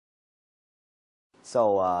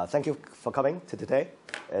Thank you for coming to today.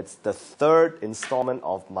 It's the third installment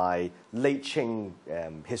of my late Qing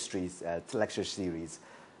history lecture series.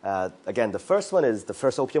 Again, the first one is the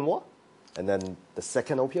First Opium War, and then the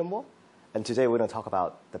Second Opium War. And today we're going to talk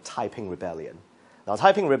about the Taiping Rebellion. Now,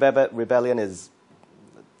 Taiping Rebellion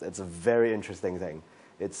it's a very interesting thing.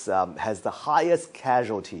 It has the highest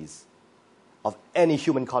casualties of any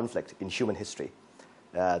human conflict in human history.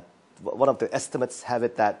 One of the estimates have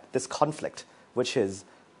it that this conflict, which is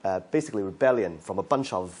basically rebellion from a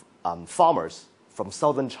bunch of farmers from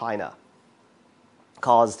southern China,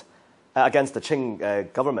 caused against the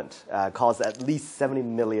Qing government, caused at least 70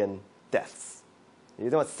 million deaths. You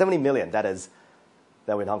know what 70 million that is?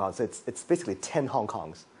 That we're in Hong Kong. So it's basically 10 Hong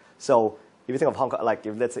Kongs. So if you think of Hong Kong, like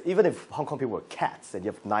let's say, even if Hong Kong people were cats and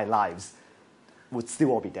you have 9 lives, would still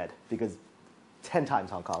all be dead because 10 times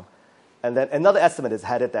Hong Kong. And then another estimate is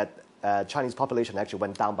had it that Chinese population actually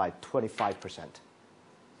went down by 25%,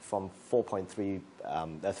 from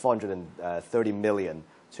 430 million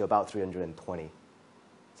to about 320.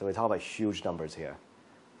 So we're talking about huge numbers here.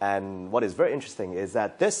 And what is very interesting is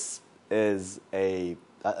that this is the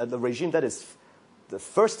regime that is the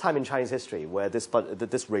first time in Chinese history where this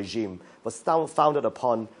regime was founded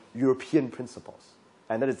upon European principles.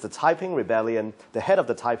 And that is the Taiping Rebellion. The head of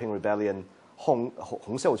the Taiping Rebellion, Hong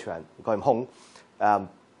Xiuquan, we call him Hong,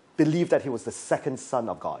 believed that he was the second son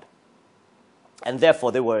of God. And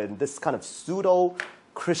therefore, they were in this kind of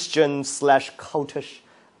pseudo-Christian / cultish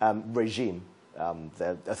regime,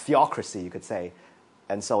 a theocracy, you could say.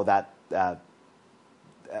 And so that,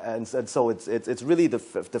 and so it's really the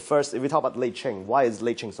first. If we talk about late Qing, why is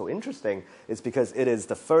late Qing so interesting? It's because it is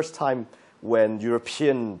the first time when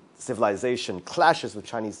European civilization clashes with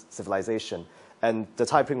Chinese civilization. And the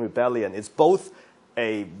Taiping Rebellion is both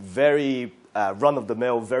a very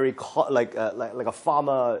run-of-the-mill, very like a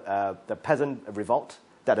farmer, the peasant revolt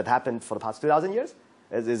that had happened for the past 2,000 years.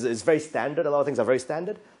 It's very standard. A lot of things are very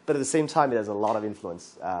standard. But at the same time, it has a lot of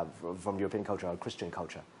influence from European culture or Christian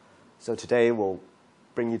culture. So today we'll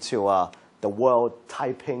bring you to the World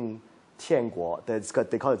Taiping Tianguo.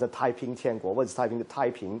 They call it the Taiping Tianguo. What is Taiping? The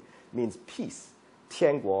Taiping means peace.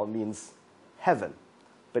 Tianguo means heaven.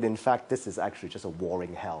 But in fact, this is actually just a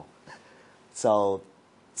warring hell. So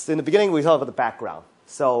in the beginning, we talked about the background.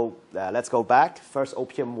 So let's go back. First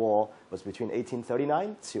Opium War was between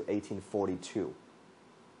 1839 to 1842.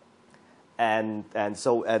 And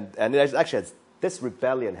it actually this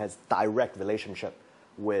rebellion has direct relationship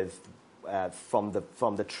with from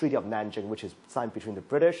the Treaty of Nanjing, which is signed between the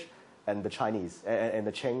British and the Chinese and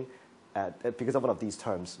the Qing, because of one of these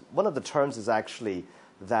terms. One of the terms is actually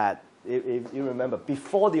that, if you remember,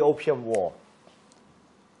 before the Opium War,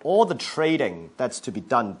 all the trading that's to be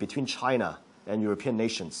done between China and European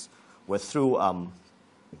nations were through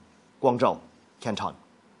Guangzhou, Canton.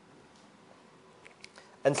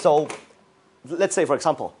 And so, let's say, for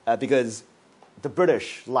example, because the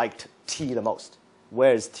British liked tea the most.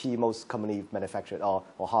 Where is tea most commonly manufactured or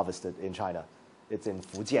harvested in China? It's in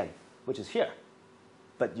Fujian, which is here.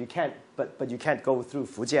 But you can't go through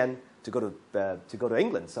Fujian to go to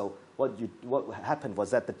England. So what happened was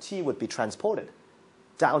that the tea would be transported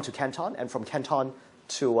down to Canton, and from Canton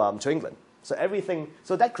to England. So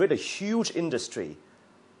that created a huge industry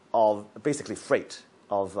of basically freight,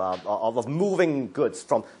 of moving goods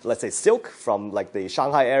from, let's say, silk from like the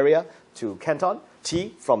Shanghai area to Canton,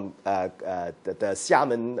 tea from the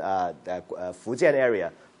Xiamen, Fujian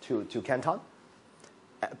area to Canton.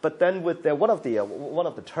 But then one of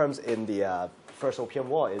the terms in the First Opium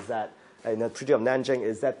War is that in the Treaty of Nanjing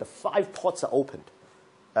is that the 5 ports are opened.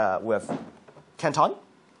 We have Canton,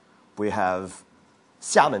 we have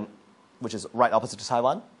Xiamen, which is right opposite to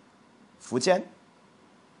Taiwan, Fujian,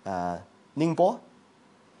 Ningbo,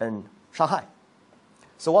 and Shanghai.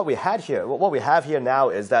 So what we have here now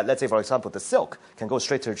is that, let's say, for example, the silk can go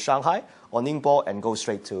straight to Shanghai or Ningbo and go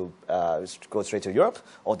straight to Europe,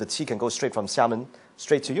 or the tea can go straight from Xiamen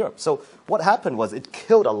straight to Europe. So what happened was it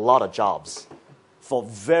killed a lot of jobs for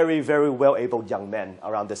very, very well-able young men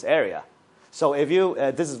around this area. So if you,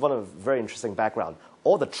 this is one of a very interesting background.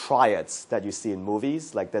 All the triads that you see in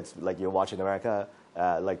movies, like you watch in America,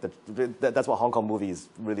 that's what Hong Kong movie is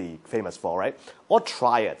really famous for, right? All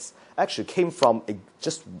triads actually came from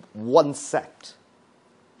just one sect.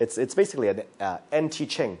 It's basically an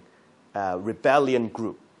anti-Qing rebellion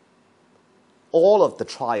group. All of the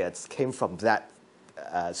triads came from that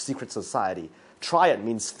secret society. Triad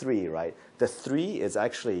means 3, right? The 3 is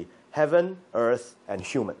actually heaven, earth, and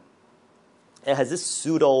human. It has this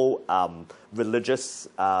pseudo-religious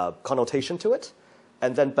connotation to it.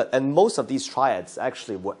 And most of these triads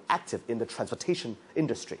actually were active in the transportation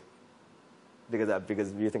industry.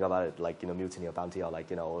 because you think about it like, mutiny or bounty or like,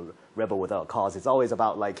 rebel without a cause. It's always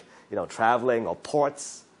about like, traveling or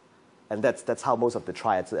ports. And that's how most of the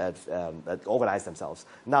triads organize themselves.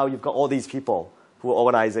 Now you've got all these people who are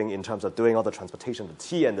organizing in terms of doing all the transportation, the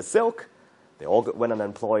tea and the silk. They all went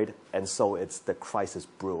unemployed, and so it's the crisis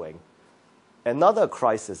brewing. Another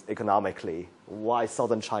crisis economically, why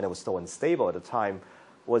southern China was so unstable at the time,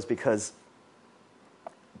 was because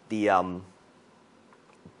the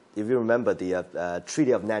if you remember, the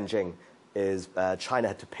Treaty of Nanjing is China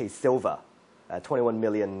had to pay silver, 21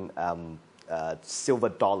 million silver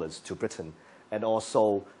dollars to Britain. And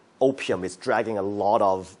also opium is dragging a lot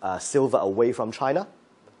of silver away from China.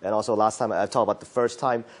 And also last time I talked about the first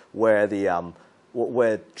time where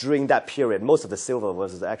where during that period, most of the silver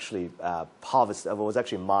was actually was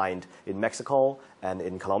actually mined in Mexico and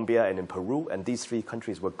in Colombia and in Peru. And these three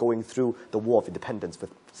countries were going through the War of Independence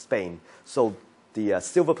with Spain. So the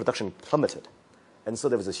silver production plummeted. And so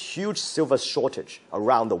there was a huge silver shortage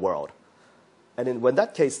around the world. And in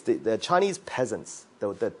that case, the Chinese peasants,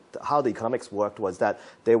 how the economics worked was that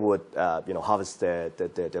they would harvest their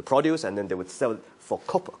produce, and then they would sell it for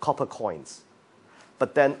copper coins.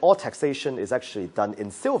 But then all taxation is actually done in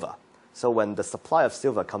silver. So when the supply of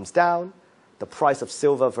silver comes down, the price of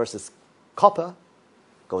silver versus copper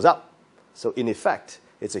goes up. So in effect,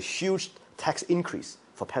 it's a huge tax increase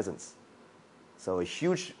for peasants. So a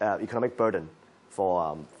huge economic burden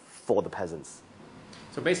for the peasants.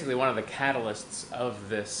 So basically one of the catalysts of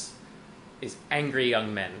this is angry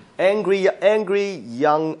young men. Angry,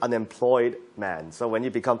 young, unemployed men. So when you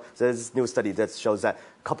become, so there's this new study that shows that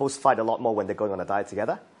couples fight a lot more when they're going on a diet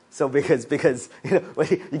together. So because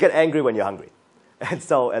you get angry when you're hungry. And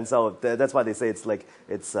so that's why they say it's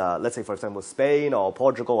let's say, for example, Spain or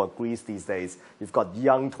Portugal or Greece these days, you've got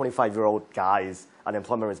young 25-year-old guys,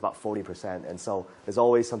 unemployment is about 40%, and so there's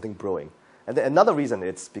always something brewing. And another reason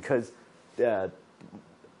it's because the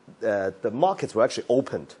markets were actually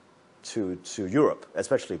opened to Europe,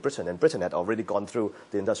 especially Britain, and Britain had already gone through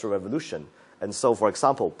the Industrial Revolution. And so, for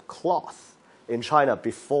example, cloth in China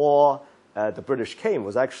before the British came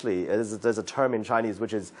was actually, there's a term in Chinese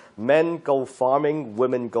which is men go farming,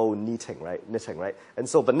 women go knitting, right? And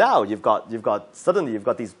so, but now suddenly you've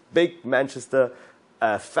got these big Manchester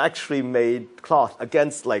factory-made cloth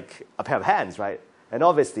against like a pair of hands, right? And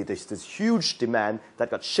obviously there's this huge demand that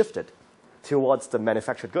got shifted towards the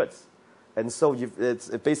manufactured goods. And so it's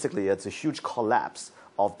a huge collapse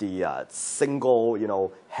of the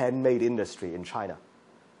single, handmade industry in China.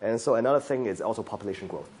 And so another thing is also population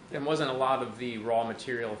growth. And wasn't a lot of the raw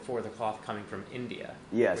material for the cloth coming from India?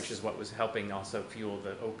 Yes. Which is what was helping also fuel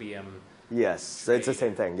the opium. Yes, so it's the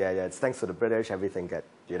same thing. Yeah. It's thanks to the British, everything get,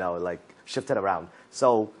 shifted around.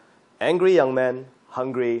 So angry young men,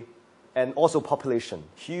 hungry, and also population,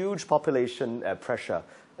 huge population pressure.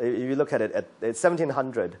 If you look at it, at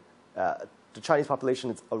 1700, the Chinese population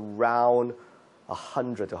is around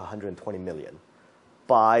 100 to 120 million.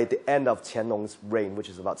 By the end of Qianlong's reign, which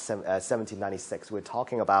is about 1796, we're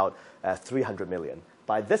talking about 300 million.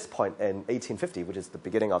 By this point in 1850, which is the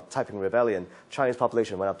beginning of Taiping Rebellion, Chinese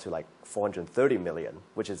population went up to like 430 million,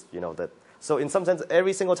 which is, So in some sense,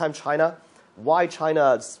 every single time why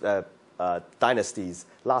China's dynasties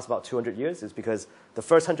last about 200 years is because the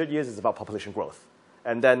first 100 years is about population growth.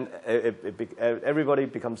 And then everybody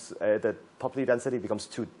becomes, the population density becomes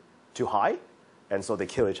too high, and so they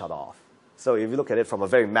kill each other off. So if you look at it from a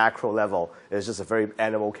very macro level, it's just a very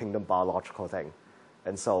animal kingdom biological thing.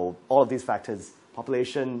 And so all of these factors,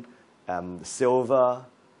 population, silver,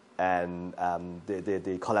 and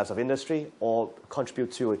the collapse of industry, all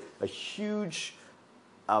contribute to a huge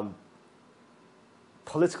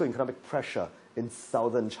political economic pressure in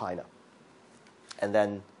southern China. And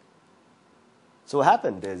then, so what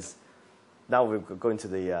happened is, now we're going to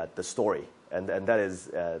the story, and that is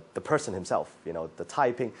the person himself, the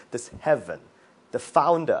Taiping, this heaven. The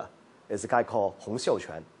founder is a guy called Hong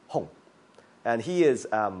Xiuquan, Hong. And he is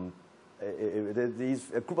a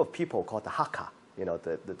group of people called the Hakka,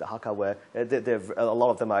 the Hakka, where a lot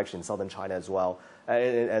of them are actually in southern China as well,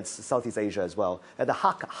 and Southeast Asia as well. And the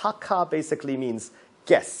Hakka basically means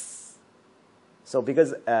guests. So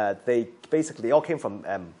because they all came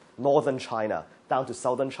from northern China down to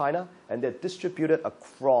southern China, and they're distributed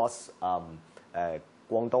across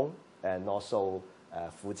Guangdong and also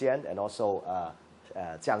Fujian and also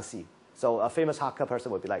Jiangxi. So a famous Hakka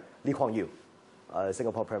person would be like Lee Kuan Yew,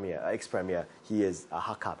 Singapore premier, ex-premier. He is a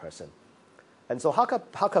Hakka person. And so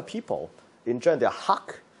Hakka people, in general, they're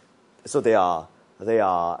Hak, so they are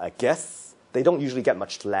guests. They don't usually get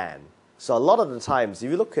much land. So a lot of the times,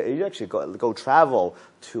 if you actually go travel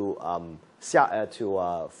to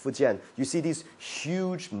Fujian, you see these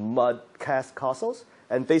huge mud castles,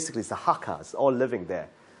 and basically it's the Hakkas all living there,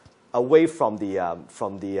 away from the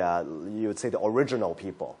you would say the original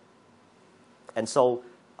people. And so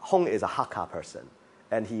Hong is a Hakka person,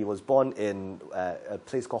 and he was born in a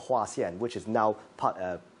place called Huaxian, which is now part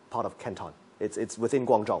of Canton. It's within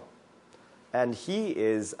Guangzhou, and he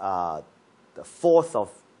is the fourth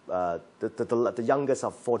of the youngest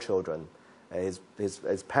of 4 children. His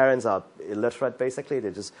parents are illiterate, basically.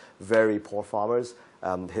 They're just very poor farmers.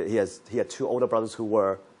 He had 2 older brothers who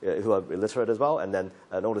are illiterate as well, and then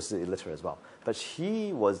an older sister illiterate as well. But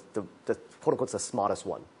he was the quote unquote the smartest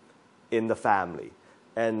one in the family.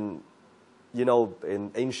 And you know,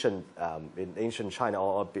 in ancient China,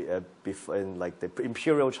 or in like the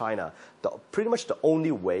imperial China, pretty much the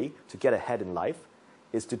only way to get ahead in life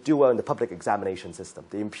is to do well in the public examination system,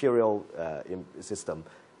 the imperial system,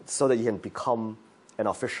 so that you can become an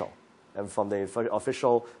official. And from the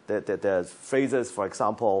official, there's phrases, for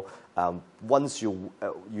example, once you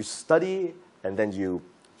study and then you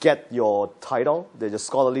get your title, your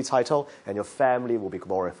scholarly title, and your family will be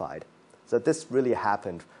glorified. So this really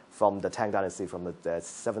happened from the Tang Dynasty, from the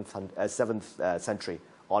 7th century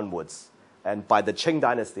onwards. And by the Qing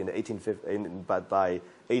Dynasty in the by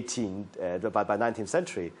 19th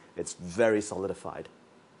century, it's very solidified.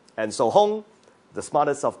 And so Hong, the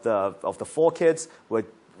smartest of the 4 kids,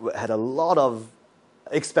 had a lot of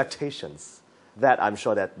expectations that I'm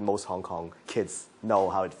sure that most Hong Kong kids know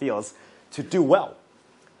how it feels to do well.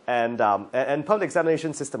 And public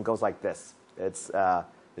examination system goes like this. It's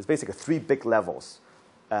basically 3 big levels.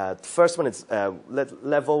 First one is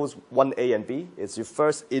levels 1A and B. It's you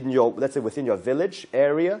first in your, let's say within your village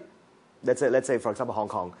area. Let's say for example Hong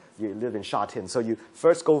Kong, you live in Sha Tin. So you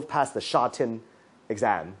first go past the Sha Tin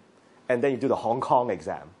exam, and then you do the Hong Kong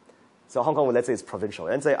exam. So Hong Kong, let's say it's provincial.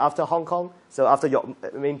 And say after Hong Kong, so after your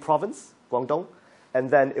main province, Guangdong, and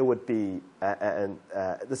then it would be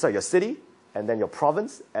your city, and then your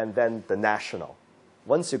province, and then the national.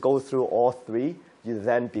 Once you go through all 3, you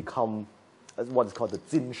then become what is called the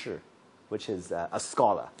Jinshi, which is a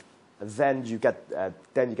scholar. And then you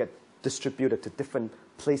get distributed to different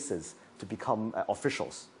places to become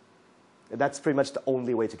officials. And that's pretty much the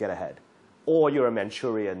only way to get ahead. Or you're a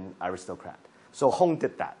Manchurian aristocrat. So Hong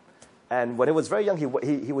did that. And when he was very young, he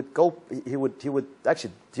would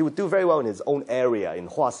do very well in his own area in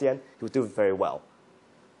Huaxian. He would do very well.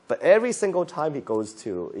 But every single time he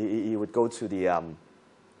would go to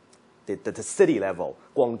the city level,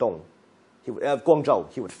 Guangdong,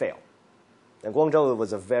 Guangzhou, he would fail. And Guangzhou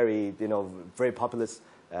was a very populous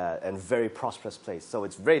and very prosperous place. So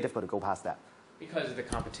it's very difficult to go past that. Because of the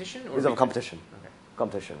competition? Or because of competition. Okay.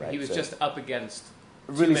 Competition, right? He was just up against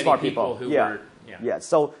really smart people who were... Yeah,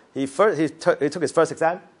 so he took his first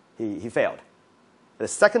exam, he failed. The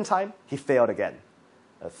second time, he failed again.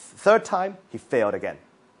 The third time, he failed again.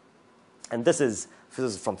 And this is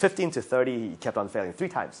from 15 to 30, he kept on failing 3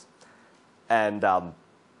 times. And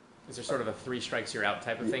is there sort of a 3 strikes you're out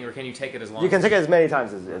type of thing, or can you take it as long? You can take it as many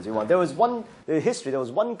times as you want. There was one in history. There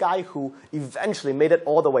was one guy who eventually made it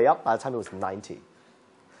all the way up by the time he was 90.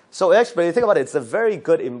 So actually, when you think about it, it's a very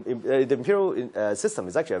good. The imperial system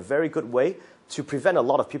is actually a very good way to prevent a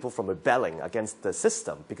lot of people from rebelling against the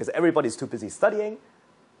system, because everybody's too busy studying,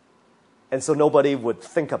 and so nobody would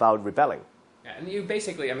think about rebelling. Yeah, and you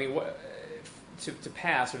basically, I mean, to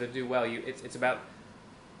pass or to do well, it's about,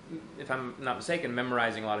 if I'm not mistaken,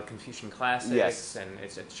 memorizing a lot of Confucian classics, yes. And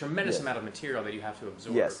it's a tremendous amount of material that you have to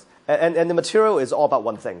absorb. Yes, and the material is all about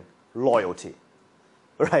one thing: loyalty,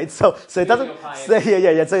 right? So it doesn't.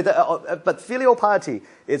 So, but filial piety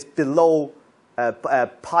is below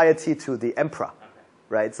piety to the emperor,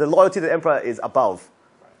 right? So loyalty to the emperor is above.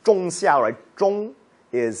 Zhongxiao, right? Zhong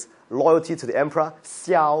is loyalty to the emperor.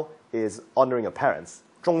 Xiao is honoring your parents.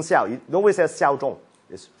 Zhongxiao, nobody says Xiao Zhong.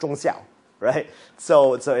 It's Zhongxiao. Right,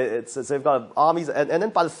 so you've got armies, and then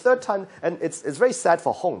by the third time, and it's very sad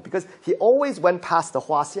for Hong, because he always went past the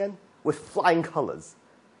Huaxian with flying colors.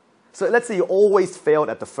 So let's say he always failed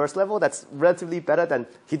at the first level. That's relatively better than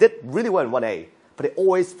he did really well in 1A, but he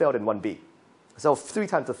always failed in 1B. So 3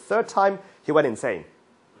 times. The third time he went insane.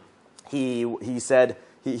 He said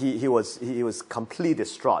he was completely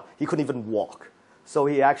distraught. He couldn't even walk. So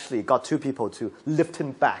he actually got 2 people to lift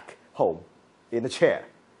him back home in a chair.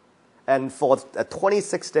 And for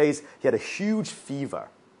 26 days, he had a huge fever.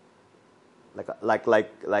 And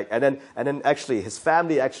then actually his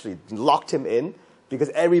family actually locked him in, because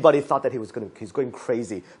everybody thought that he's going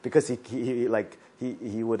crazy, because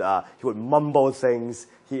he would mumble things.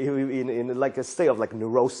 He in like a state of like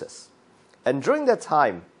neurosis. And during that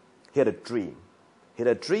time, he had a dream. He had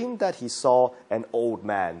a dream that he saw an old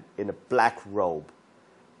man in a black robe,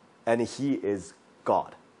 and he is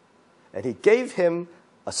God. And he gave him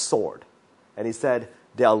a sword, and he said,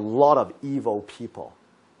 there are a lot of evil people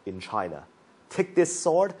in China. Take this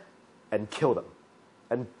sword and kill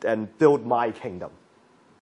them, and build my kingdom.